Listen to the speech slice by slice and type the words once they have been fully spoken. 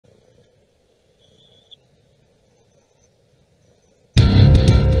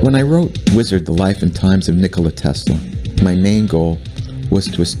When I wrote Wizard, The Life and Times of Nikola Tesla, my main goal was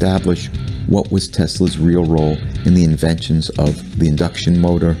to establish what was Tesla's real role in the inventions of the induction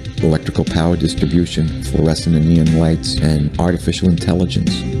motor, electrical power distribution, fluorescent and neon lights, and artificial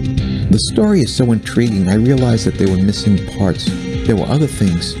intelligence. The story is so intriguing, I realized that there were missing parts. There were other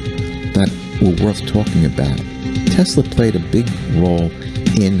things that were worth talking about. Tesla played a big role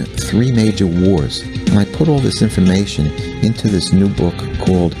in 3 major wars, and I put all this information into this new book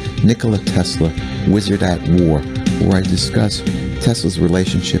called Nikola Tesla, Wizard at War, where I discuss Tesla's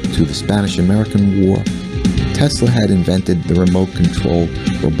relationship to the Spanish-American War. Tesla had invented the remote-control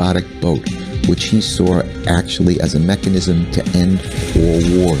robotic boat, which he saw actually as a mechanism to end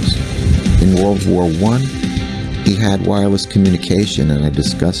all wars. In World War I, he had wireless communication, and I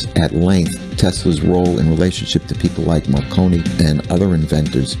discuss at length Tesla's role in relationship to people like Marconi and other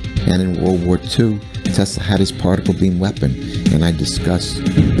inventors. And in World War II, Tesla had his particle beam weapon, and I discuss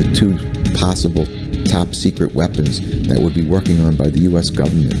the 2 possible top secret weapons that would be working on by the US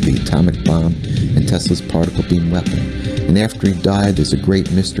government, the atomic bomb and Tesla's particle beam weapon. And after he died, there's a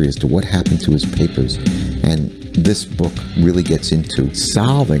great mystery as to what happened to his papers. And this book really gets into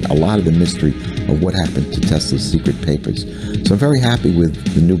solving a lot of the mystery of what happened to Tesla's secret papers. So I'm very happy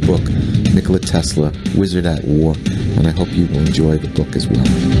with the new book, Nikola Tesla, Wizard at War, and I hope you will enjoy the book as well.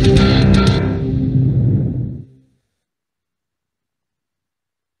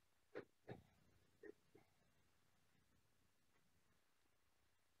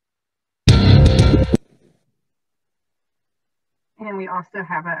 And we also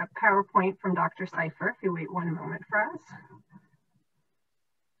have a PowerPoint from Dr. Seifer, if you wait one moment for us.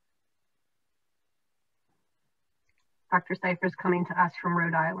 Dr. Seifer is coming to us from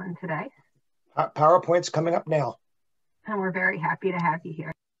Rhode Island today. PowerPoint's coming up now. And we're very happy to have you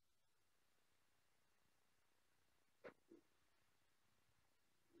here.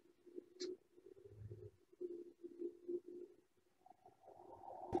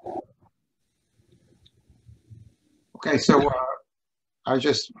 Okay, so I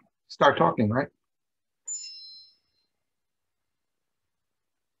just start talking, right?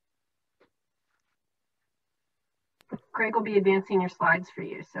 Greg will be advancing your slides for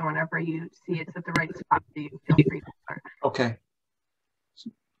you, so whenever you see it's at the right spot for you, feel free to start. Okay.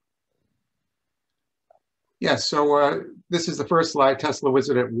 Yeah, so this is the first slide, Tesla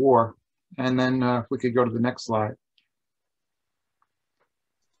Wizard at War. And then if we could go to the next slide.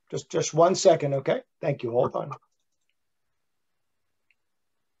 Just 1 second, okay? Thank you, hold on.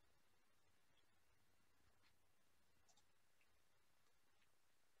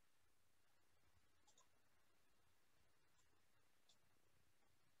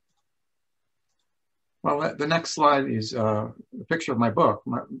 Well, the next slide is a picture of my book,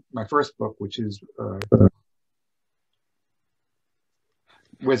 my first book, which is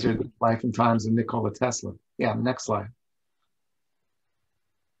Wizard, Life and Times of Nikola Tesla. Yeah, next slide.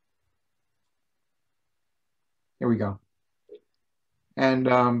 Here we go.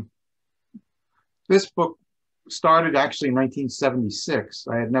 And this book started actually in 1976.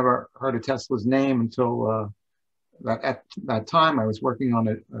 I had never heard of Tesla's name until at that time I was working on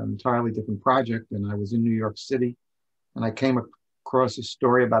an entirely different project, and I was in New York City, and I came across a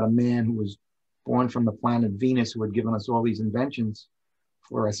story about a man who was born from the planet Venus who had given us all these inventions: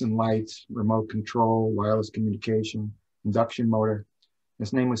 fluorescent lights, remote control, wireless communication, induction motor.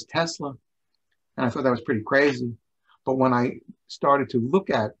 His name was Tesla, and I thought that was pretty crazy. But when I started to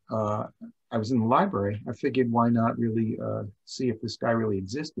look at, I was in the library, I figured why not really see if this guy really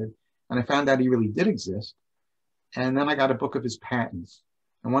existed, and I found out he really did exist. And then I got a book of his patents.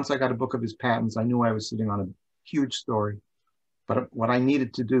 And once I got a book of his patents, I knew I was sitting on a huge story. But what I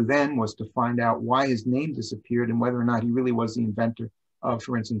needed to do then was to find out why his name disappeared and whether or not he really was the inventor of,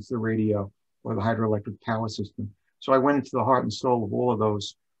 for instance, the radio or the hydroelectric power system. So I went into the heart and soul of all of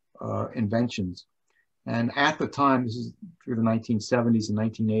those inventions. And at the time, this is through the 1970s and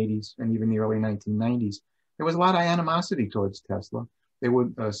 1980s, and even the early 1990s, there was a lot of animosity towards Tesla. There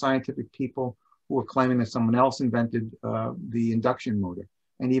were scientific people who were claiming that someone else invented the induction motor.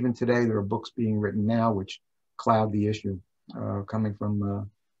 And even today, there are books being written now which cloud the issue, coming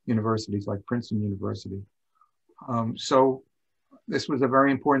from universities like Princeton University. So this was a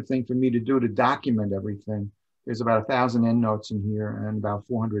very important thing for me to do, to document everything. There's about 1,000 endnotes in here and about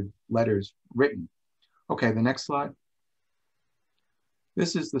 400 letters written. Okay, the next slide.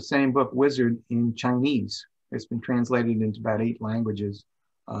 This is the same book, Wizard, in Chinese. It's been translated into about 8 languages,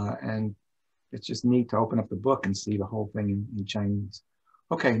 and it's just neat to open up the book and see the whole thing in Chinese.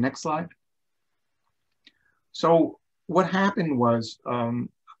 Okay, next slide. So what happened was,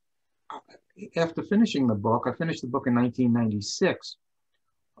 after finishing the book, I finished the book in 1996.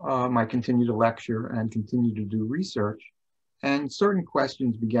 I continued to lecture and continue to do research. And certain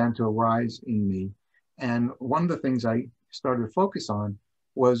questions began to arise in me. And one of the things I started to focus on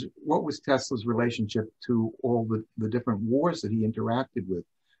was what was Tesla's relationship to all the different wars that he interacted with.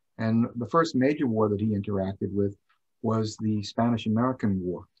 And the first major war that he interacted with was the Spanish-American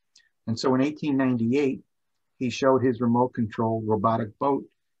War. And so in 1898, he showed his remote-controlled robotic boat,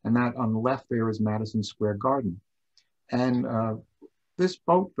 and that on the left there is Madison Square Garden. And this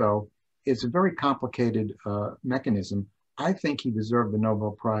boat, though, is a very complicated mechanism. I think he deserved the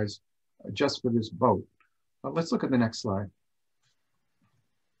Nobel Prize just for this boat. Let's look at the next slide.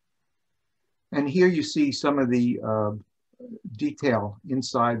 And here you see some of the detail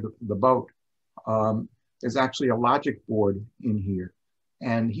inside the boat. There's actually a logic board in here.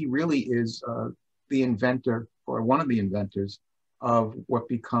 And he really is the inventor, or one of the inventors, of what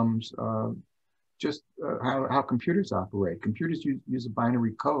becomes just how computers operate. Computers use a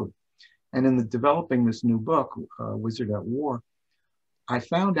binary code. And in developing this new book, Wizard at War, I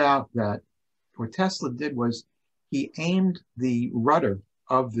found out that what Tesla did was he aimed the rudder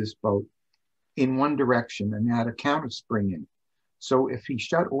of this boat in one direction and had a counter spring in it. So if he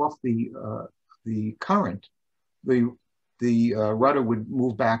shut off the current, the rudder would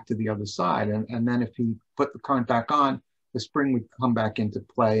move back to the other side. And then if he put the current back on, the spring would come back into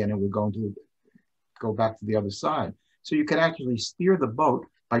play and it would go back to the other side. So you could actually steer the boat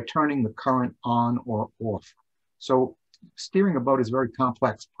by turning the current on or off. So steering a boat is a very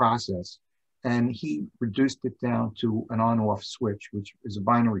complex process. And he reduced it down to an on-off switch, which is a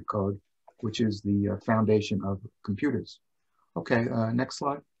binary code, which is the foundation of computers. Okay, next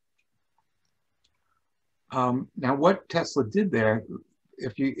slide. Now, what Tesla did there,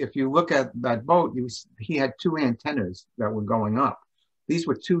 if you look at that boat, he had two antennas that were going up. These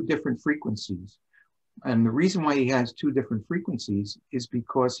were two different frequencies. And the reason why he has two different frequencies is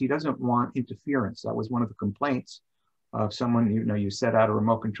because he doesn't want interference. That was one of the complaints of someone, you set out a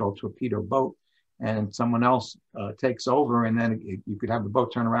remote control torpedo boat and someone else takes over, and then you could have the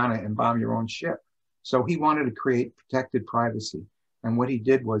boat turn around and bomb your own ship. So he wanted to create protected privacy. And what he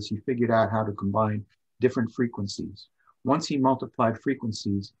did was he figured out how to combine different frequencies. Once he multiplied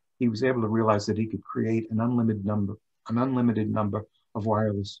frequencies, he was able to realize that he could create an unlimited number of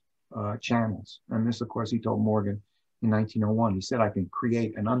wireless channels. And this, of course, he told Morgan in 1901. He said, I can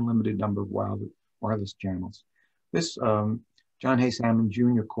create an unlimited number of wireless channels. This John Hayes Hammond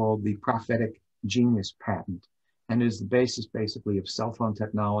Jr. called the prophetic genius patent, and is the basis basically of cell phone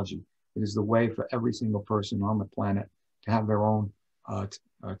technology. It is the way for every single person on the planet to have their own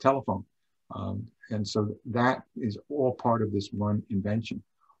telephone. And so that is all part of this one invention.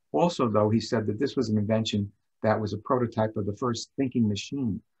 Also, though, he said that this was an invention that was a prototype of the first thinking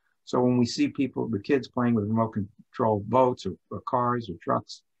machine. So when we see the kids playing with remote control boats or cars or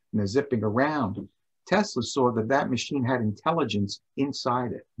trucks, and they're zipping around, Tesla saw that machine had intelligence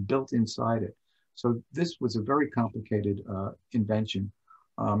inside it, built inside it. So this was a very complicated invention.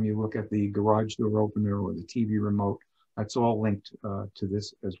 You look at the garage door opener or the TV remote, that's all linked to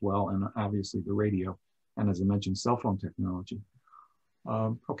this as well, and obviously the radio, and as I mentioned, cell phone technology.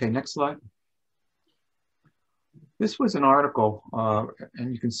 Okay, next slide. This was an article,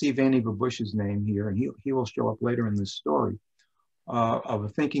 and you can see Vannevar Bush's name here, and he will show up later in this story, of a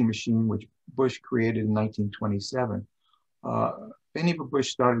thinking machine which Bush created in 1927. Vannevar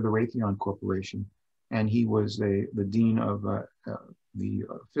Bush started the Raytheon Corporation, and he was the dean of the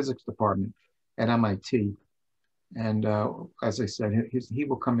physics department at MIT. And as I said, he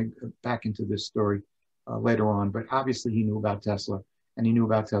will come back into this story later on, but obviously he knew about Tesla, and he knew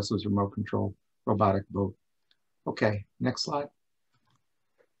about Tesla's remote control robotic boat. Okay, next slide.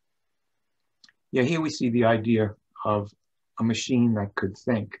 Yeah, here we see the idea of a machine that could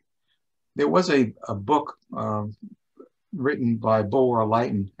think. There was a book written by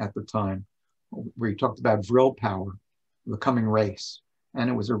Bulwer-Lytton at the time, where he talked about vril power, the coming race, and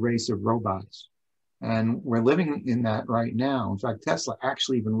it was a race of robots. And we're living in that right now. In fact, Tesla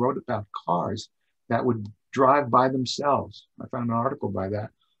actually even wrote about cars that would drive by themselves. I found an article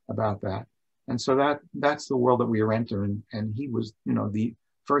about that. And so that's the world that we are entering. And he was, the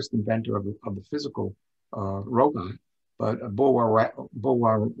first inventor of the physical robot. But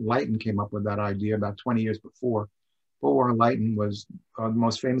Bulwer-Lytton came up with that idea about 20 years before. Bulwer-Lytton was the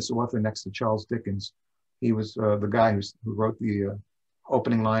most famous author next to Charles Dickens. He was the guy who wrote the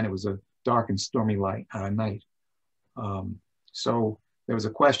opening line. It was a dark and stormy night. So there was a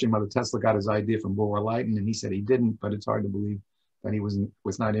question whether Tesla got his idea from Bulwer-Lytton, and he said he didn't, but it's hard to believe that he was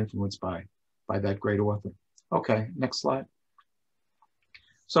not influenced by that great author. Okay, next slide.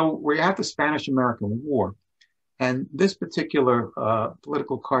 So we're at the Spanish-American War, And this particular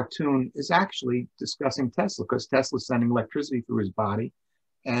political cartoon is actually discussing Tesla, because Tesla's sending electricity through his body.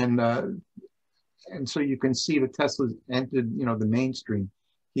 And so you can see that Tesla entered, the mainstream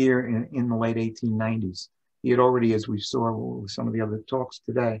here in the late 1890s. He had already, as we saw with some of the other talks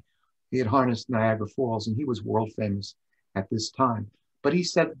today, he had harnessed Niagara Falls, and he was world famous at this time. But he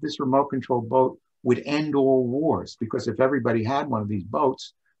said that this remote control boat would end all wars, because if everybody had one of these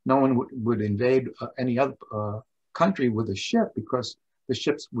boats, no one would invade any other country with a ship, because the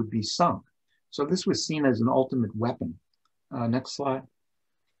ships would be sunk. So this was seen as an ultimate weapon. Next slide.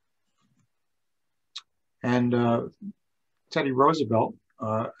 And Teddy Roosevelt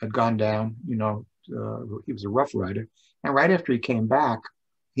had gone down, he was a Rough Rider. And right after he came back,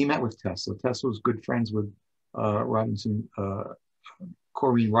 he met with Tesla. Tesla was good friends with Robinson,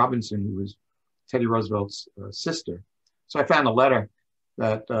 Corrine Robinson, who was Teddy Roosevelt's sister. So I found a letter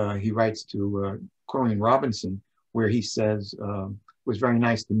that he writes to Corrine Robinson, where he says, it was very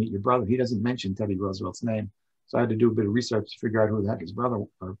nice to meet your brother. He doesn't mention Teddy Roosevelt's name. So I had to do a bit of research to figure out who the heck his brother,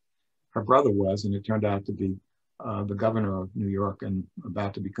 or her brother was, and it turned out to be the governor of New York and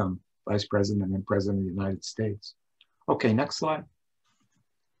about to become vice president and president of the United States. Okay, next slide.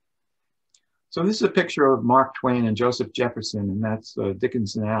 So this is a picture of Mark Twain and Joseph Jefferson, and that's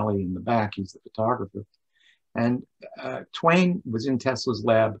Dickinson Alley in the back. He's the photographer. And Twain was in Tesla's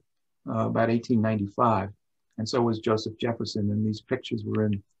lab about 1895, and so was Joseph Jefferson, and these pictures were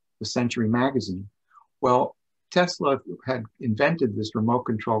in the Century magazine. Well, Tesla had invented this remote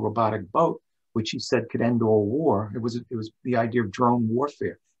control robotic boat, which he said could end all war. It was the idea of drone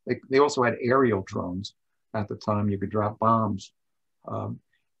warfare. They also had aerial drones at the time. You could drop bombs.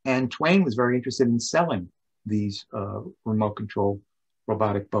 And Twain was very interested in selling these remote control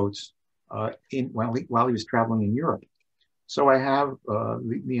robotic boats while he was traveling in Europe. So I have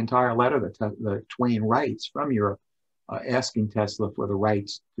the entire letter that Twain writes from Europe asking Tesla for the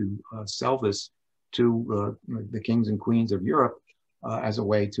rights to sell this to the kings and queens of Europe as a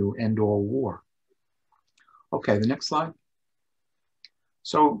way to end all war. Okay, the next slide.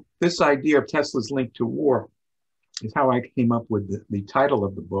 So this idea of Tesla's link to war is how I came up with the title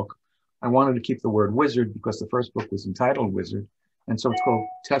of the book. I wanted to keep the word wizard because the first book was entitled Wizard. And so it's called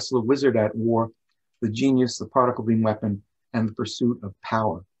Tesla Wizard at War, the Genius, the Particle Beam Weapon, and the Pursuit of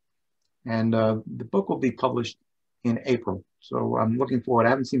Power. And the book will be published in April. So I'm looking forward. I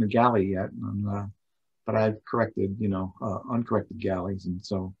haven't seen the galley yet, but I've corrected, uncorrected galleys. And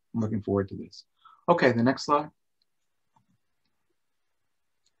so I'm looking forward to this. Okay, the next slide.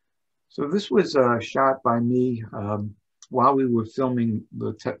 So this was shot by me while we were filming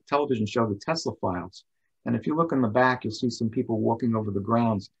the television show, The Tesla Files. And if you look in the back, you'll see some people walking over the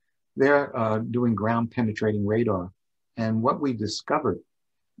grounds. They're doing ground penetrating radar. And what we discovered,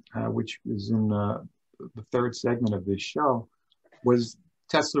 which is in the third segment of this show, was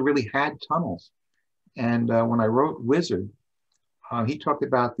Tesla really had tunnels. And when I wrote Wizard, he talked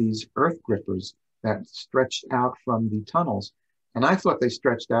about these earth grippers that stretched out from the tunnels. And I thought they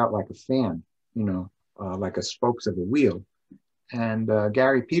stretched out like a fan, like a spokes of a wheel. And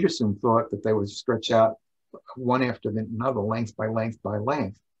Gary Peterson thought that they would stretch out one after another, length by length by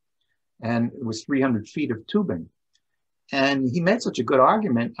length. And it was 300 feet of tubing. And he made such a good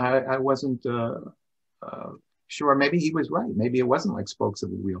argument, I wasn't sure. Maybe he was right. Maybe it wasn't like spokes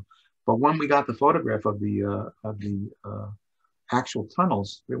of a wheel. But when we got the photograph of the actual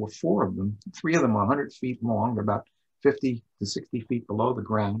tunnels, there were 4 of them. 3 of them are 100 feet long, about 50 to 60 feet below the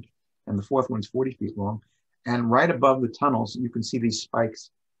ground. And the 4th one's 40 feet long. And right above the tunnels, you can see these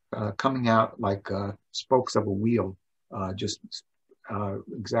spikes coming out like spokes of a wheel, just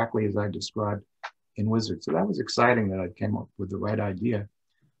exactly as I described in Wizard. So that was exciting that I came up with the right idea.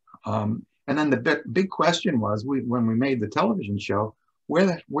 And then the big question was, when we made the television show,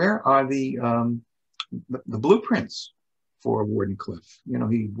 where are the blueprints for Wardenclyffe?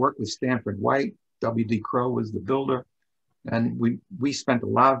 He worked with Stanford White. W.D. Crowe was the builder. And we spent a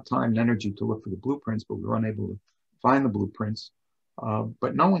lot of time and energy to look for the blueprints, but we were unable to find the blueprints.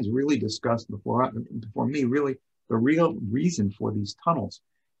 But no one's really discussed before me really the real reason for these tunnels.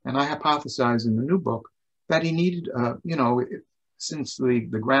 And I hypothesized in the new book that he needed, since the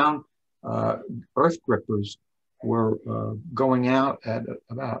ground earth grippers were going out at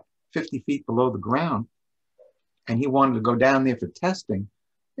about 50 feet below the ground, and he wanted to go down there for testing.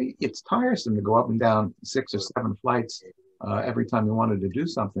 It's tiresome to go up and down 6 or 7 flights every time he wanted to do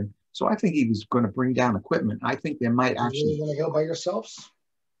something. So I think he was going to bring down equipment. I think there might actually... You want to go by yourselves?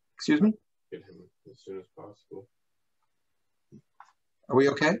 Excuse me? Get him as soon as possible. Are we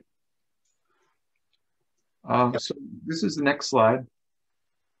okay? So this is the next slide.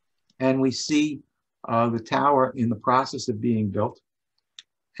 And we see the tower in the process of being built.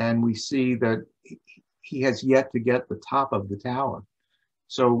 And we see that he has yet to get the top of the tower.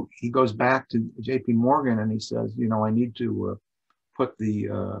 So he goes back to JP Morgan and he says, you know, I need to put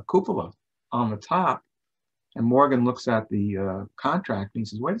the cupola on the top. And Morgan looks at the contract and he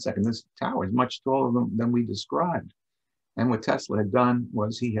says, wait a second, this tower is much taller than we described. And what Tesla had done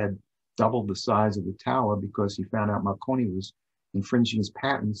was he had doubled the size of the tower because he found out Marconi was infringing his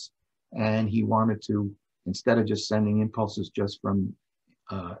patents. And he wanted to, instead of just sending impulses just from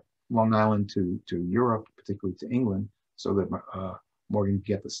Long Island to Europe, particularly to England, so that Morgan could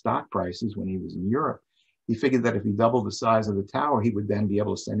get the stock prices when he was in Europe, he figured that if he doubled the size of the tower, he would then be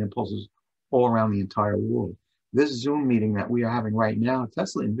able to send impulses all around the entire world. This Zoom meeting that we are having right now,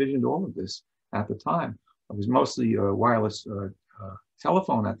 Tesla envisioned all of this at the time. It was mostly a wireless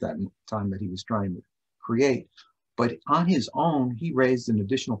telephone at that time that he was trying to create. But on his own, he raised an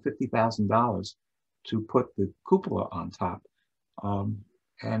additional $50,000 to put the cupola on top.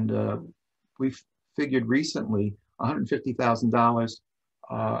 We figured recently $150,000.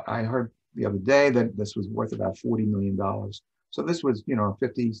 I heard the other day that this was worth about $40 million. So this was, you know, a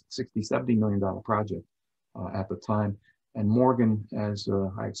 $50, $60, $70 million project at the time. And Morgan, as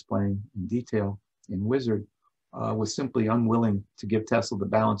I explained in detail in Wizard, was simply unwilling to give Tesla the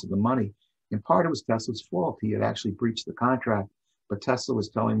balance of the money. In part, it was Tesla's fault. He had actually breached the contract, but Tesla was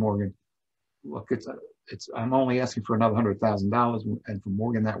telling Morgan, look, I'm only asking for another $100,000. And for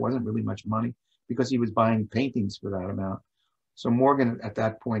Morgan, that wasn't really much money because he was buying paintings for that amount. So Morgan at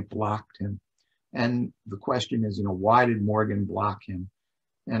that point blocked him. And the question is, you know, why did Morgan block him?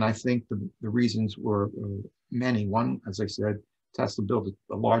 And I think the reasons were many. One, as I said, Tesla built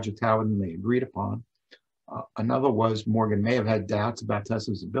a larger tower than they agreed upon. Another was Morgan may have had doubts about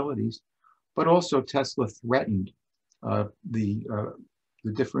Tesla's abilities, but also Tesla threatened the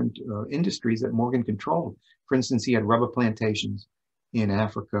different industries that Morgan controlled. For instance, he had rubber plantations in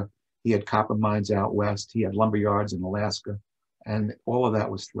Africa. He had copper mines out west. He had lumber yards in Alaska, and all of that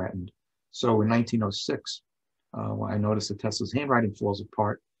was threatened. So in 1906, I noticed that Tesla's handwriting falls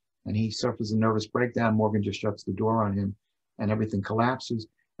apart and he suffers a nervous breakdown. Morgan just shuts the door on him and everything collapses.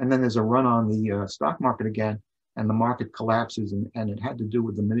 And then there's a run on the stock market again, and the market collapses, and it had to do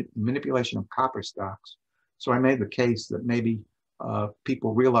with the manipulation of copper stocks. So I made the case that maybe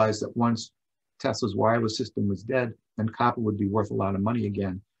people realized that once Tesla's wireless system was dead, then copper would be worth a lot of money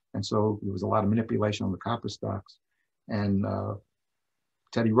again. And so there was a lot of manipulation on the copper stocks. And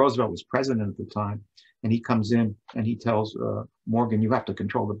Teddy Roosevelt was president at the time, and he comes in and he tells Morgan, you have to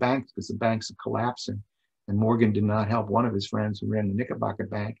control the banks because the banks are collapsing. And Morgan did not help one of his friends who ran the Knickerbocker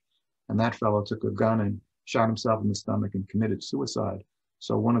Bank, and that fellow took a gun and shot himself in the stomach and committed suicide.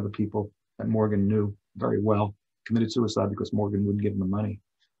 So one of the people that Morgan knew very well committed suicide because Morgan wouldn't give him the money.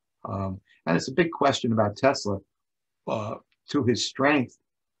 And it's a big question about Tesla. To his strength,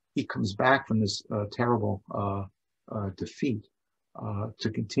 he comes back from this terrible defeat to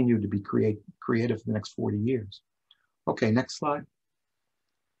continue to be creative for the next 40 years. Okay, next slide.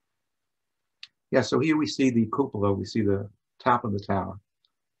 Yeah, so here we see the cupola, we see the top of the tower.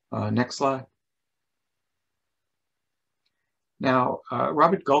 Next slide. Now,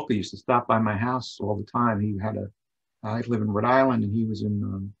 Robert Gulka used to stop by my house all the time. He had I live in Rhode Island and he was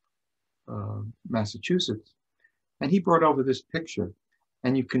in Massachusetts. And he brought over this picture.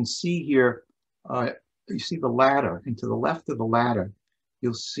 And you can see here, you see the ladder, and to the left of the ladder,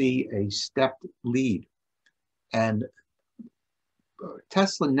 you'll see a stepped lead. And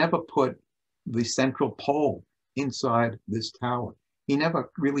Tesla never put the central pole inside this tower. He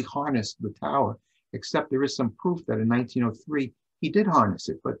never really harnessed the tower, except there is some proof that in 1903, he did harness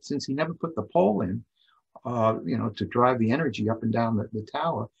it. But since he never put the pole in, you know, to drive the energy up and down the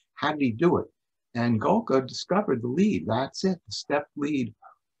tower, how did he do it? And Gulka discovered the lead. That's it, the stepped lead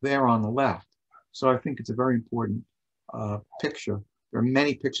there on the left. So I think it's a very important picture. There are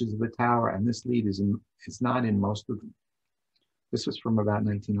many pictures of the tower, and this lead is not in most of them. This was from about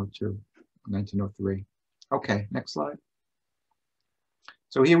 1902, 1903. Okay, next slide.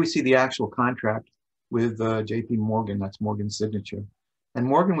 So here we see the actual contract with JP Morgan. That's Morgan's signature. And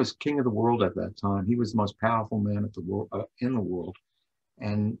Morgan was king of the world at that time. He was the most powerful man in the world.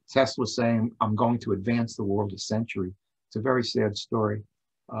 And Tesla was saying, I'm going to advance the world a century. It's a very sad story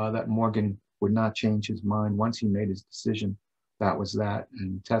that Morgan would not change his mind. Once he made his decision, that was that.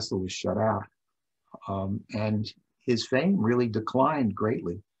 And Tesla was shut out. And his fame really declined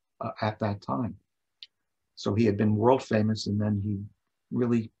greatly at that time. So he had been world famous, and then he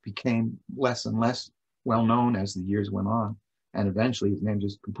really became less and less well known as the years went on. And eventually his name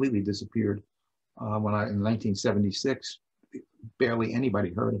just completely disappeared. In 1976, barely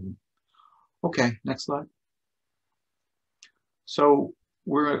anybody heard of him. Okay, next slide. So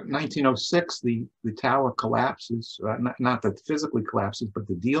we're at 1906, the tower collapses, not that it physically collapses, but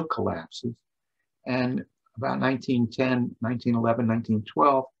the deal collapses. And about 1910, 1911,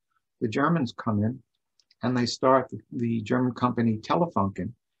 1912, the Germans come in and they start the German company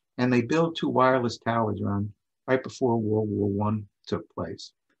Telefunken, and they build 2 wireless towers around right before World War I took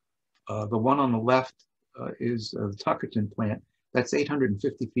place. The one on the left is the Tuckerton plant. That's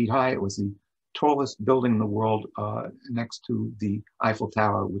 850 feet high. It was the tallest building in the world next to the Eiffel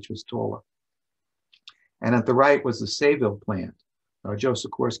Tower, which was taller. And at the right was the Seifer plant. Joe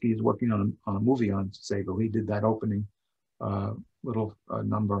Sikorsky is working on a movie on Seifer. He did that opening little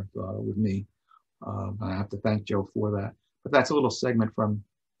number with me. I have to thank Joe for that. But that's a little segment from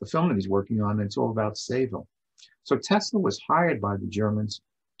the film that he's working on, and it's all about Seifer. So Tesla was hired by the Germans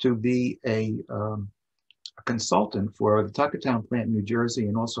to be a consultant for the Tuckertown plant in New Jersey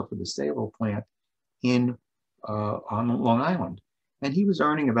and also for the Seifer plant on Long Island. And he was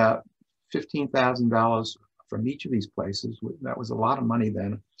earning about $15,000 from each of these places. That was a lot of money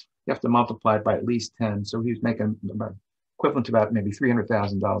then. You have to multiply it by at least 10. So he was making about equivalent to about maybe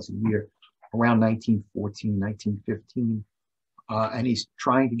 $300,000 a year around 1914, 1915. And he's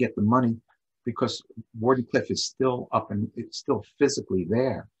trying to get the money because Wardenclyffe is still up and it's still physically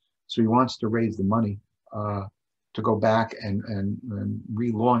there. So he wants to raise the money to go back and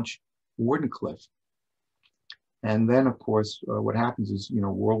relaunch Wardenclyffe. And then, of course, what happens is,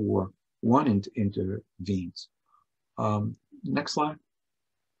 World War I intervenes. Next slide.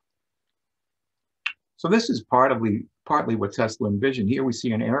 So this is partly what Tesla envisioned. Here we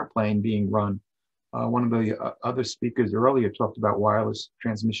see an airplane being run. One of the other speakers earlier talked about wireless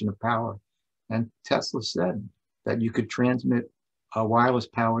transmission of power. And Tesla said that you could transmit wireless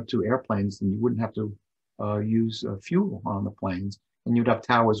power to airplanes and you wouldn't have to use fuel on the planes. And you'd have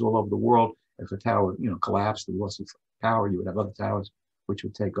towers all over the world. If a tower, collapsed and lost its power, you would have other towers which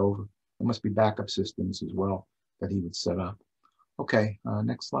would take over. There must be backup systems as well that he would set up. Okay,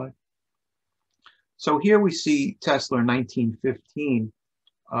 next slide. So here we see Tesla in 1915.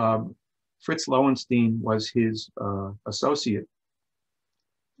 Fritz Lowenstein was his associate.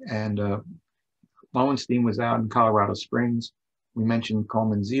 And Lowenstein was out in Colorado Springs. We mentioned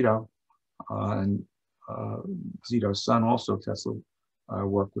Coleman Zito, and Zito's son also Tesla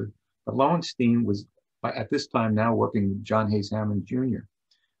worked with. But Lowenstein was, at this time now, working with John Hayes Hammond Jr.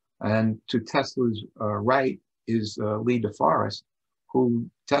 And to Tesla's right is Lee DeForest, who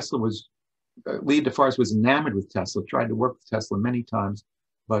Lee DeForest was enamored with Tesla, tried to work with Tesla many times,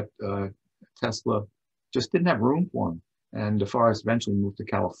 but Tesla just didn't have room for him. And DeForest eventually moved to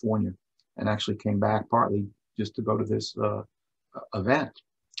California and actually came back partly just to go to this event.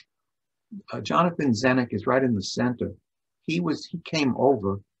 Jonathan Zenneck is right in the center. He came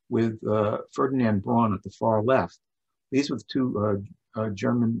over with Ferdinand Braun at the far left. These were the two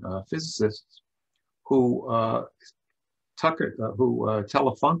German physicists who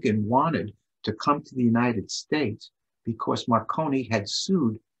Telefunken wanted to come to the United States because Marconi had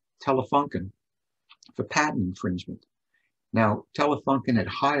sued Telefunken for patent infringement. Now, Telefunken had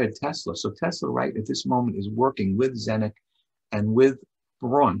hired Tesla. So Tesla, right at this moment, is working with Zenneck and with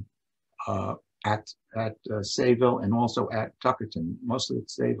Braun at Sayville and also at Tuckerton, mostly at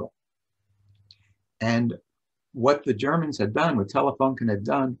Sayville. And what the Germans had done, what Telefunken had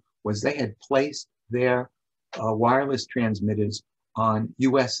done, was they had placed their wireless transmitters on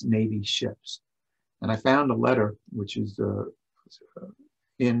U.S. Navy ships. And I found a letter, which is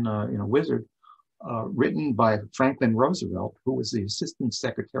in a Wizard, written by Franklin Roosevelt, who was the Assistant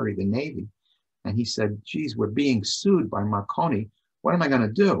Secretary of the Navy. And he said, geez, we're being sued by Marconi. What am I going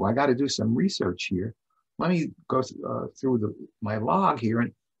to do? I got to do some research here. Let me go through my log here.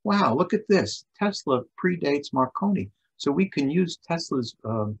 And wow, look at this. Tesla predates Marconi. So we can use Tesla's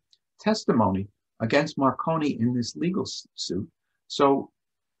testimony against Marconi in this legal suit. So,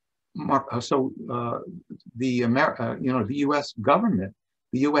 the U.S. government,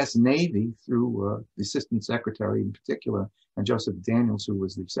 the U.S. Navy, through the Assistant Secretary in particular, and Joseph Daniels, who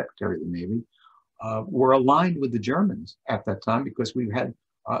was the Secretary of the Navy, were aligned with the Germans at that time because we had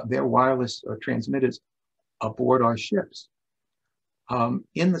their wireless transmitters aboard our ships.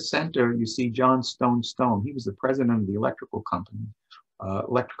 In the center, you see John Stone. He was the president of the electrical company,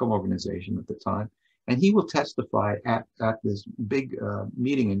 electrical organization at the time. And he will testify at this big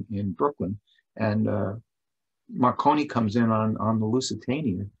meeting in Brooklyn. And Marconi comes in on the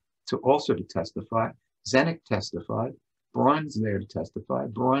Lusitania to testify. Zenneck testified. Braun's there to testify.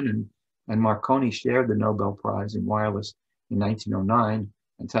 Braun and Marconi shared the Nobel Prize in wireless in 1909.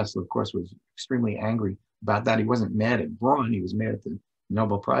 And Tesla, of course, was extremely angry about that. He wasn't mad at Braun. He was mad at the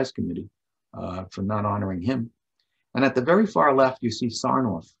Nobel Prize Committee. for not honoring him. And at the very far left, you see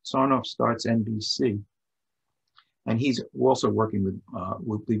Sarnoff. Sarnoff starts NBC, and he's also working with,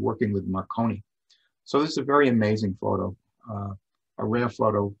 will be working with Marconi. So this is a very amazing photo, a rare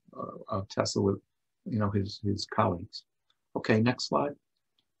photo of Tesla with, his colleagues. Okay, next slide.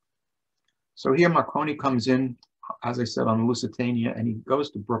 So here Marconi comes in, as I said, on Lusitania, and he goes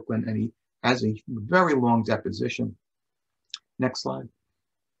to Brooklyn, and he has a very long deposition. Next slide.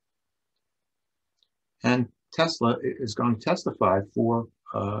 And Tesla is going to testify for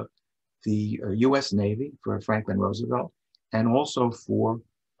the U.S. Navy, for Franklin Roosevelt, and also for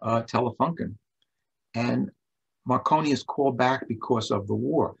Telefunken. And Marconi is called back because of the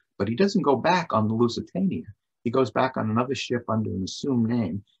war, but he doesn't go back on the Lusitania. He goes back on another ship under an assumed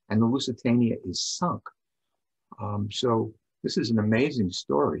name, and the Lusitania is sunk. So this is an amazing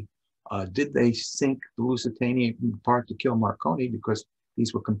story. Did they sink the Lusitania in part to kill Marconi because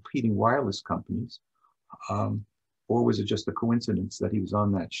these were competing wireless companies? Or was it just a coincidence that he was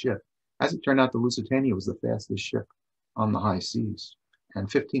on that ship? As it turned out, the Lusitania was the fastest ship on the high seas, and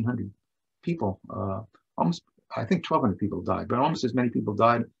 1,500 people, almost, I think 1,200 people died, but almost as many people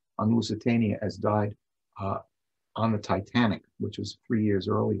died on the Lusitania as died on the Titanic, which was 3 years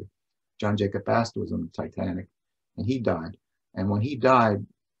earlier. John Jacob Astor was on the Titanic, and he died. And when he died,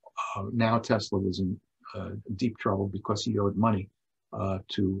 now Tesla was in deep trouble because he owed money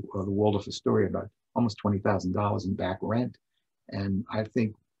to the Waldorf Astoria, about almost $20,000 in back rent. And I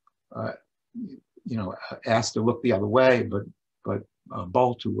think, Astor looked the other way, but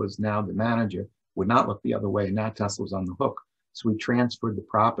Bolt, who was now the manager, would not look the other way. Now Tesla was on the hook. So he transferred the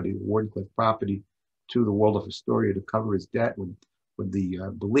property, the Wardenclyffe property, to the Waldorf Astoria to cover his debt with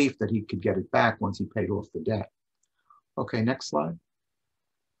the belief that he could get it back once he paid off the debt. Okay, next slide.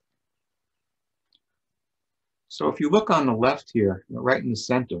 So if you look on the left here, right in the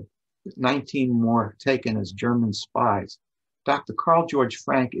center, 19 more taken as German spies. Dr. Carl George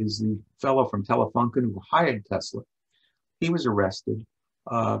Frank is the fellow from Telefunken who hired Tesla. He was arrested.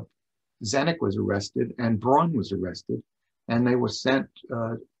 Zenneck was arrested, and Braun was arrested, and they were sent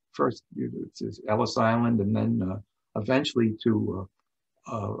first to Ellis Island, and then eventually to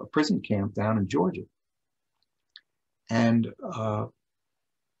a prison camp down in Georgia. And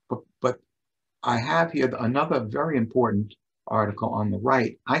but I have here another very important article on the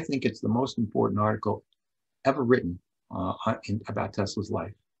right. I think it's the most important article ever written about Tesla's life.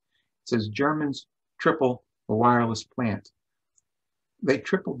 It says Germans triple the wireless plant. They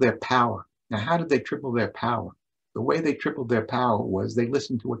tripled their power. Now, how did they triple their power? The way they tripled their power was they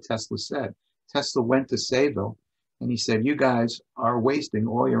listened to what Tesla said. Tesla went to Seifer, and he said, you guys are wasting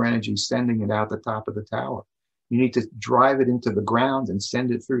all your energy sending it out the top of the tower. You need to drive it into the ground and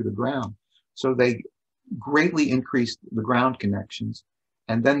send it through the ground. So they greatly increased the ground connections,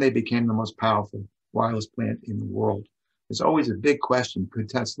 and then they became the most powerful wireless plant in the world. There's always a big question: could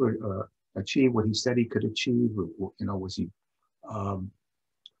Tesla achieve what he said he could achieve? Was he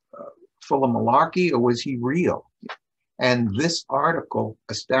full of malarkey, or was he real? And this article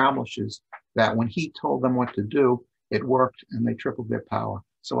establishes that when he told them what to do, it worked, and they tripled their power.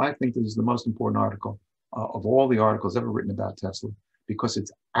 So I think this is the most important article of all the articles ever written about Tesla, because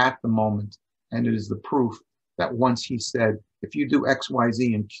it's at the moment, and it is the proof that once he said, if you do X, Y,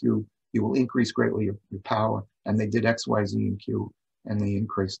 Z, and Q, you will increase greatly your power. And they did X, Y, Z, and Q, and they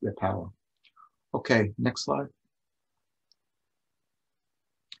increased their power. Okay, next slide.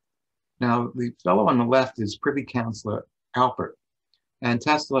 Now, the fellow on the left is Privy Councillor Alpert, and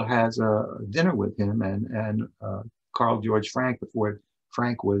Tesla has a dinner with him and Carl George Frank before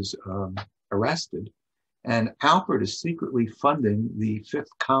Frank was arrested. And Alpert is secretly funding the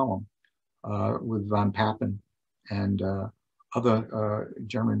fifth column with von Papen and other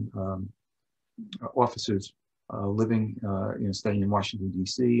German officers living, staying in Washington,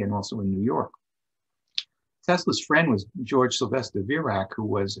 D.C. and also in New York. Tesla's friend was George Sylvester Virac, who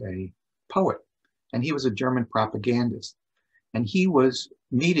was a poet, and he was a German propagandist. And he was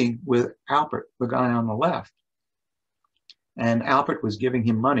meeting with Alpert, the guy on the left. And Alpert was giving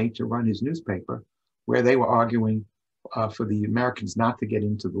him money to run his newspaper, where they were arguing for the Americans not to get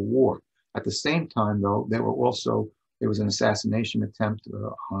into the war. At the same time, though, there was an assassination attempt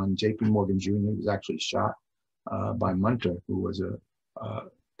on J.P. Morgan Jr. He was actually shot by Munter, who was a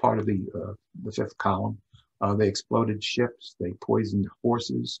part of the fifth column. They exploded ships. They poisoned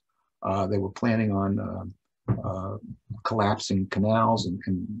horses. They were planning on collapsing canals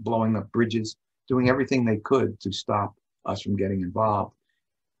and blowing up bridges, doing everything they could to stop us from getting involved.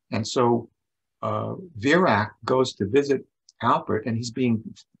 And so Virac goes to visit Alpert, and he's being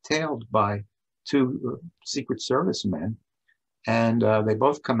tailed by two Secret Service men. And they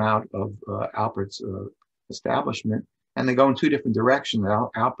both come out of Alpert's establishment, and they go in two different directions.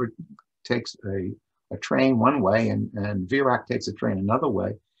 Alpert takes a train one way, and Virac takes a train another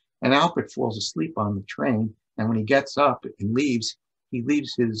way. And Alpert falls asleep on the train, and when he gets up and leaves, he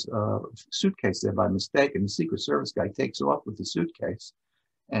leaves his suitcase there by mistake, and the Secret Service guy takes off with the suitcase,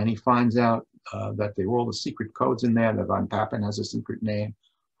 and he finds out that there were all the secret codes in there, that Von Papen has a secret name.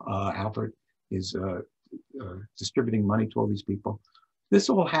 Alpert is distributing money to all these people. This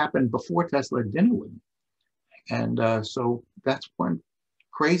all happened before Tesla had dinner with him. And so that's one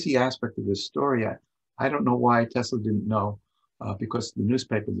crazy aspect of this story. I don't know why Tesla didn't know, because the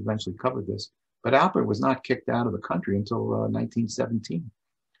newspapers eventually covered this. But Alpert was not kicked out of the country until 1917,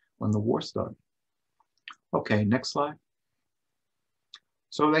 when the war started. Okay, next slide.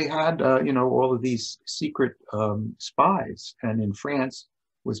 So they had, you know, all of these secret spies, and in France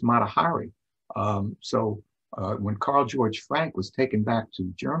was Mata Hari. So when Carl George Frank was taken back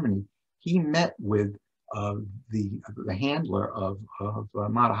to Germany, he met with the handler of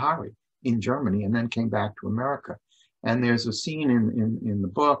Mata Hari in Germany, and then came back to America. And there's a scene in the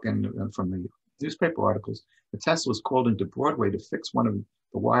book and from the newspaper articles that Tesla was called into Broadway to fix one of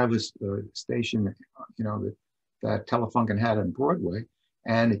the wireless station, you know, that Telefunken had on Broadway.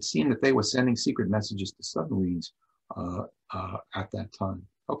 And it seemed that they were sending secret messages to submarines at that time.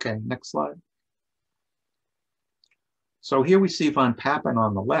 Okay, next slide. So here we see Von Papen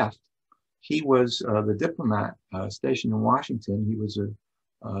on the left. He was the diplomat stationed in Washington. He was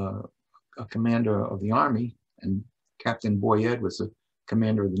a commander of the Army, and Captain Boyed was a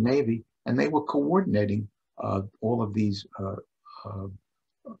commander of the Navy, and they were coordinating all of these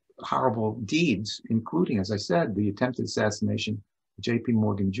horrible deeds, including, as I said, the attempted assassination of J.P.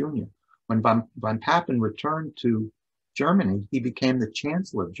 Morgan Jr. When Von Papen returned to Germany, he became the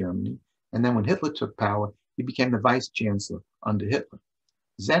Chancellor of Germany, and then when Hitler took power, he became the Vice Chancellor under Hitler.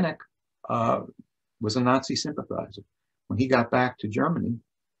 Zenneck was a Nazi sympathizer. When he got back to Germany,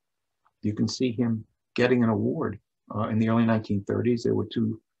 you can see him getting an award. In the early 1930s, there were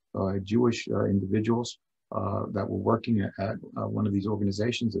two Jewish individuals that were working at one of these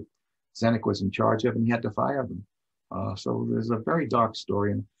organizations that Zenneck was in charge of, and he had to fire them. So there's a very dark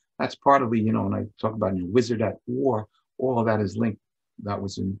story, and that's part of the, you know, when I talk about Wizard at War, all of that is linked. That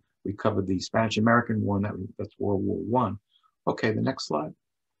was in, we covered the Spanish-American War, and that's World War I. Okay, the next slide.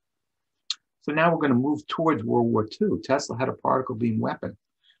 So now we're going to move towards World War II. Tesla had a particle beam weapon.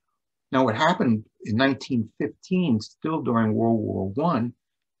 Now, what happened in 1915, still during World War I,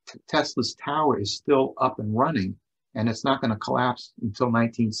 Tesla's tower is still up and running, and it's not going to collapse until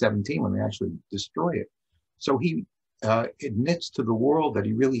 1917 when they actually destroy it. So he admits to the world that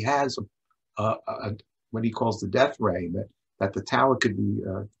he really has what he calls the death ray, that the tower could be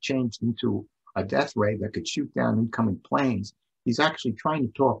changed into a death ray that could shoot down incoming planes. He's actually trying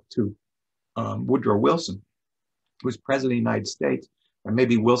to talk to Woodrow Wilson, who was president of the United States, and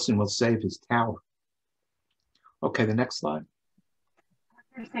maybe Wilson will save his tower. Okay, the next slide.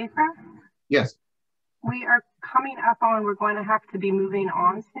 Dr. Seifer? Yes. We are coming up on, we're going to have to be moving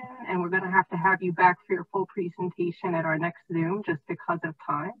on soon, and we're going to have you back for your full presentation at our next Zoom just because of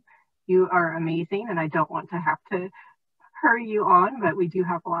time. You are amazing, and I don't want to have to hurry you on, but we do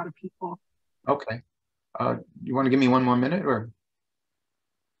have a lot of people. Okay. You want to give me one more minute, or?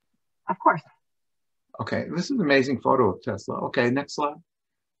 Of course. Okay, this is an amazing photo of Tesla. Okay, next slide.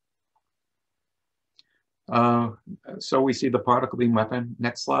 So we see the particle beam weapon.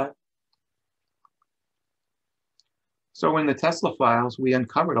 Next slide. So in the Tesla files, we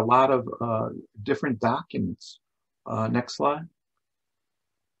uncovered a lot of different documents. Next slide.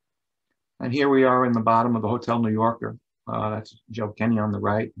 And here we are in the bottom of the Hotel New Yorker. That's Joe Kenny on the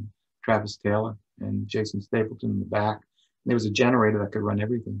right, and Travis Taylor, and Jason Stapleton in the back. And there was a generator that could run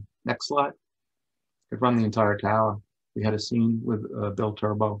everything. Next slide. Could run the entire tower. We had a scene with Bill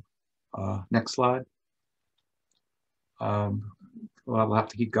Turbo. Next slide. Well, we'll have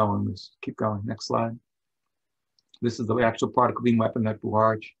to keep going. Let's keep going. Next slide. This is the actual particle beam weapon that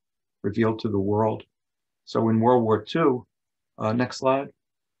Buharich revealed to the world. So in World War II, next slide.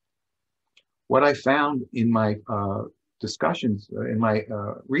 What I found in my discussions, in my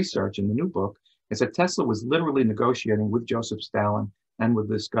research in the new book, is that Tesla was literally negotiating with Joseph Stalin and with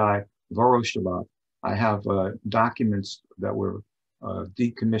this guy, Voroshilov. I have documents that were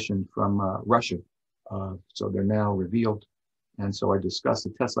decommissioned from Russia. So they're now revealed. And so I discussed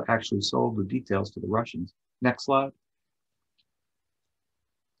that Tesla actually sold the details to the Russians. Next slide.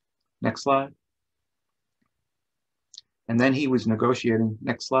 Next slide. And then he was negotiating,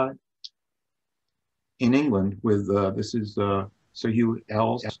 next slide, in England with, this is Sir Hugh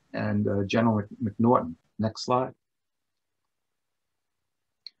Ells and General McNaughton. Next slide.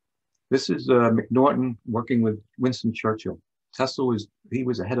 This is McNaughton working with Winston Churchill. He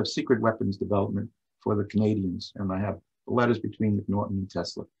was a head of secret weapons development for the Canadians, and I have letters between McNaughton and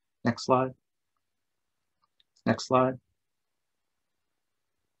Tesla. Next slide. Next slide.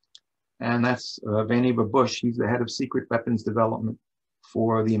 And that's Vannevar Bush. He's the head of secret weapons development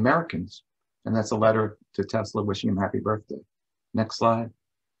for the Americans. And that's a letter to Tesla wishing him happy birthday. Next slide.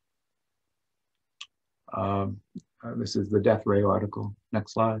 This is the death ray article.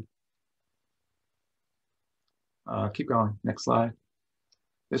 Next slide. Keep going. Next slide.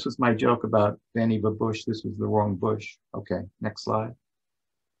 This was my joke about Vannevar Bush. This was the wrong Bush. Okay, next slide.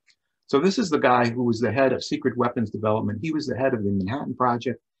 So this is the guy who was the head of secret weapons development. He was the head of the Manhattan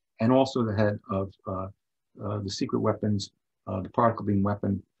Project and also the head of the secret weapons, the particle beam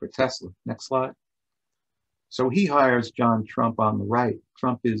weapon for Tesla. Next slide. So he hires John Trump on the right.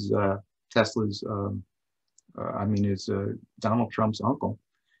 Trump is Tesla's, is Donald Trump's uncle.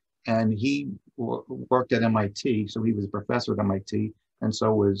 And he worked at MIT, so he was a professor at MIT, and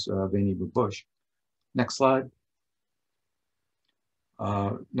so was Vannevar Bush. Next slide.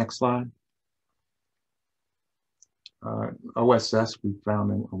 Next slide. OSS, we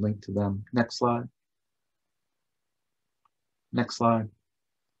found a link to them. Next slide. Next slide.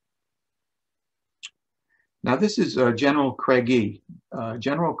 Now this is General Craigie.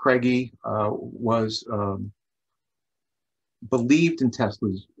 General Craigie was believed in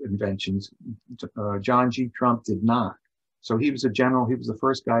Tesla's inventions. John G. Trump did not. So he was a general. He was the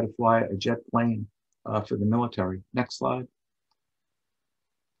first guy to fly a jet plane for the military. Next slide.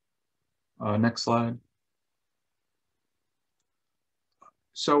 Next slide.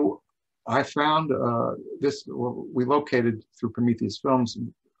 So I found we located through Prometheus Films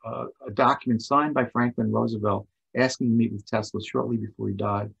a document signed by Franklin Roosevelt asking to meet with Tesla shortly before he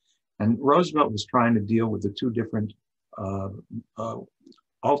died. And Roosevelt was trying to deal with the two different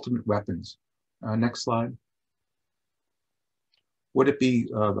ultimate weapons. Next slide. Would it be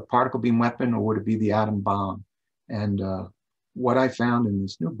the particle beam weapon or would it be the atom bomb? And what I found in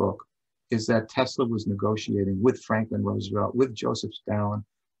this new book is that Tesla was negotiating with Franklin Roosevelt, with Joseph Stalin,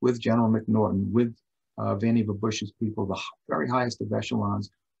 with General McNaughton, with Vannevar Bush's people, the very highest of echelons.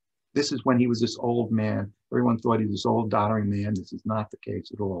 This is when he was this old man. Everyone thought he was this old doddering man. This is not the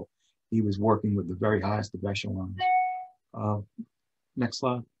case at all. He was working with the very highest of echelons. Next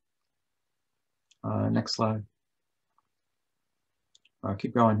slide. Next slide.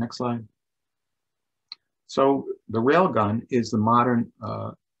 Keep going. Next slide. So the railgun is the modern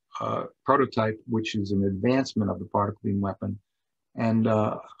prototype, which is an advancement of the particle beam weapon. And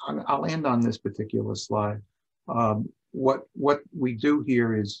I'll end on this particular slide. What we do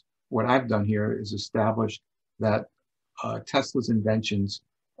here is, what I've done here is establish that Tesla's inventions,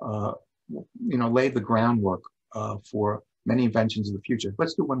 laid the groundwork for many inventions of the future.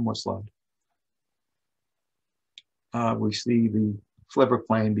 Let's do one more slide. We see the flipper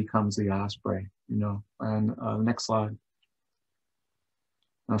plane becomes the Osprey, and next slide.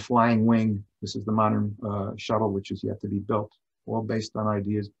 A flying wing, this is the modern shuttle, which is yet to be built, all based on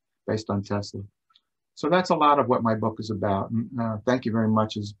ideas, based on Tesla. So that's a lot of what my book is about. Thank you very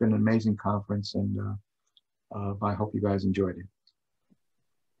much. It's been an amazing conference, and I hope you guys enjoyed it.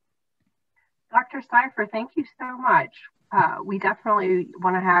 Dr. Seifer, thank you so much. We definitely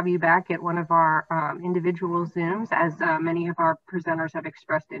want to have you back at one of our individual Zooms, as many of our presenters have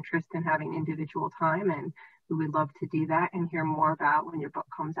expressed interest in having individual time, and we would love to do that and hear more about when your book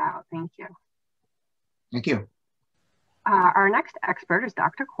comes out. Thank you. Thank you. Our next expert is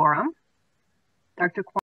Dr. Quorum. Dr.